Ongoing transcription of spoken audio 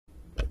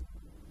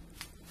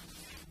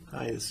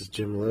Hi, this is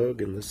Jim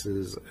Logue, and this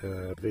is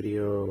a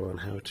video on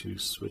how to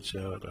switch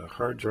out a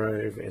hard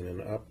drive in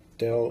an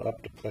Dell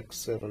Optiplex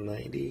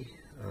 790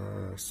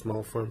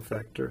 small form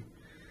factor.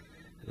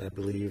 And I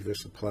believe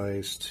this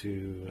applies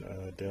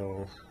to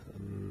Dell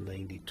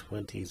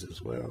 9020s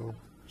as well.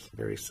 It's a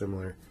very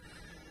similar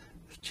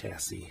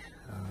chassis.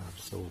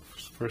 So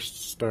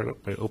first start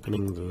up by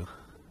opening the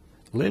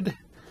lid.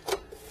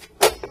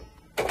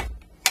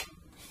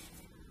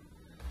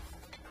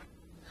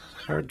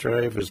 Hard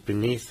drive is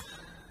beneath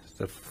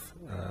the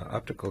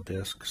optical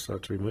disc, so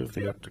to remove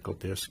the optical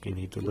disc you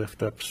need to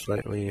lift up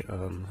slightly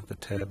on the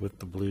tab with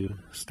the blue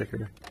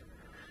sticker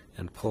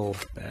and pull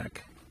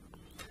back.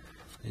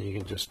 And you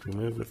can just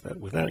remove it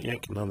without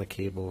yanking on the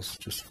cables,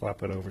 just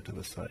flop it over to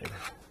the side.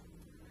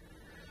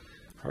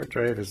 Hard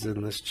drive is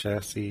in this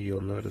chassis.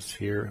 You'll notice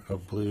here a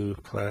blue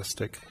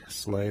plastic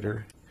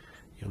slider.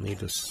 You'll need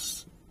to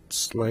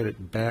slide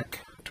it back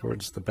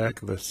towards the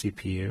back of the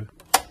CPU.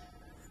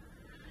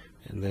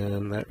 And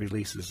then that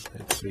releases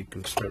it so you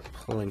can start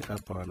pulling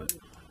up on it.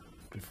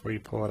 Before you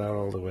pull it out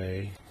all the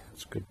way,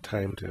 it's a good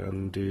time to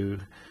undo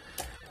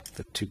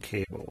the two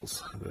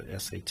cables, the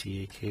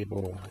SATA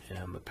cable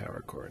and the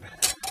power cord.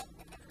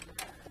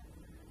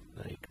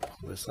 Now you can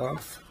pull this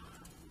off.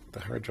 The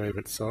hard drive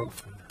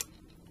itself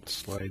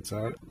slides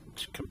out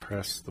to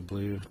compress the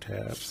blue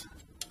tabs.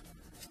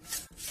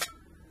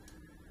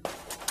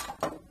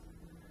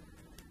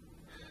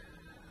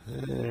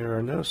 There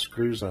are no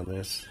screws on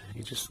this.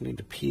 You just need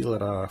to peel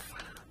it off.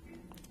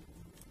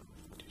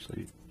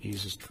 Usually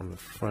easiest from the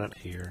front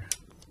here.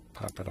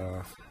 Pop it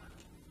off,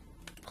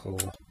 pull,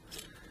 and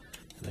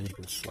then you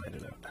can slide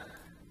it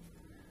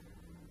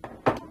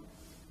out.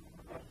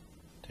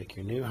 Take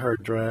your new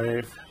hard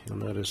drive. You'll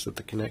notice that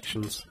the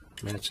connections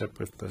match up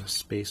with the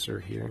spacer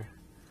here.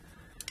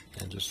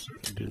 And just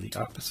do the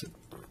opposite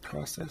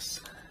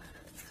process.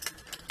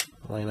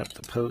 Line up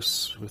the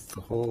posts with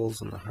the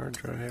holes in the hard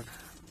drive.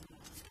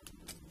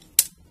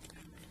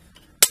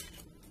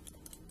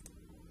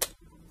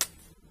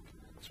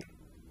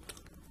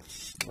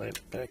 Slide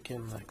it back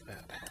in like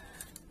that.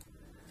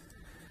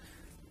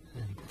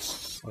 And you can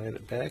slide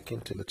it back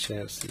into the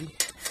chassis.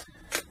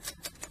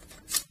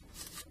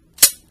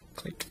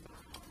 Click.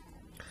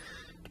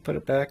 To put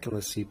it back in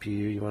the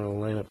CPU, you want to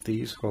line up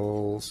these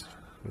holes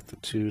with the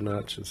two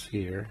notches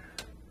here.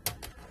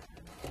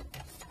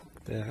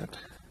 Like that.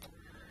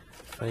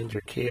 Find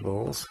your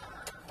cables.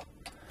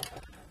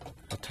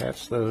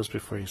 Attach those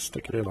before you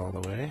stick it in all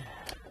the way.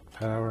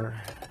 Power.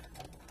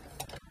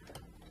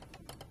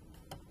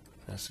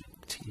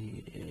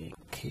 SATA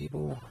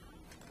cable,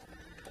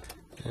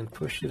 and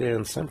push it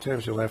in.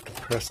 Sometimes you'll have to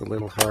press a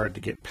little hard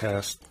to get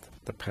past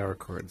the power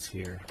cords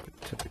here,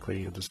 but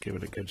typically you'll just give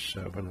it a good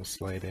shove and it'll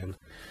slide in.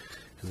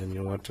 And then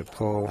you'll want to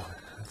pull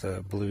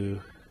the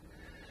blue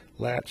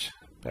latch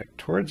back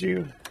towards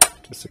you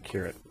to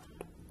secure it.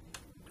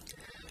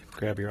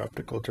 Grab your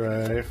optical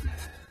drive,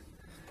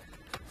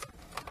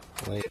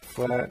 lay it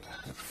flat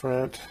up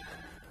front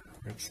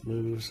where it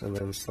moves, and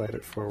then slide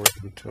it forward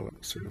until it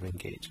sort of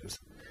engages.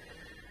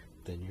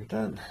 Then you're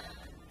done.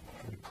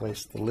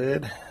 Replace the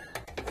lid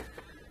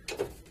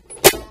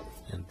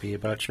and be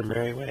about your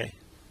merry way.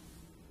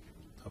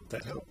 Hope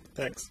that helped.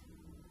 Thanks.